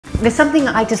There's something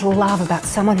I just love about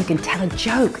someone who can tell a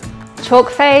joke.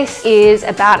 Chalkface is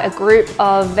about a group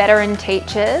of veteran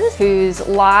teachers whose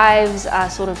lives are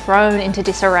sort of thrown into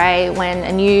disarray when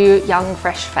a new, young,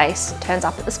 fresh face turns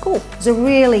up at the school. It's a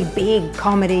really big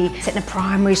comedy set in a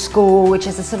primary school, which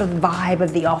is a sort of vibe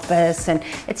of The Office, and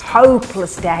it's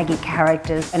hopeless daggy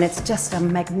characters, and it's just a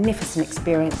magnificent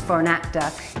experience for an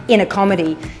actor in a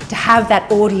comedy to have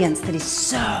that audience that is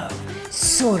so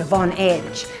sort of on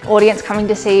edge. Audience coming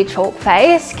to see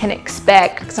Chalkface can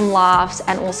expect some laughs,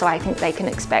 and also I think they can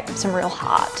expect some real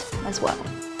heart as well.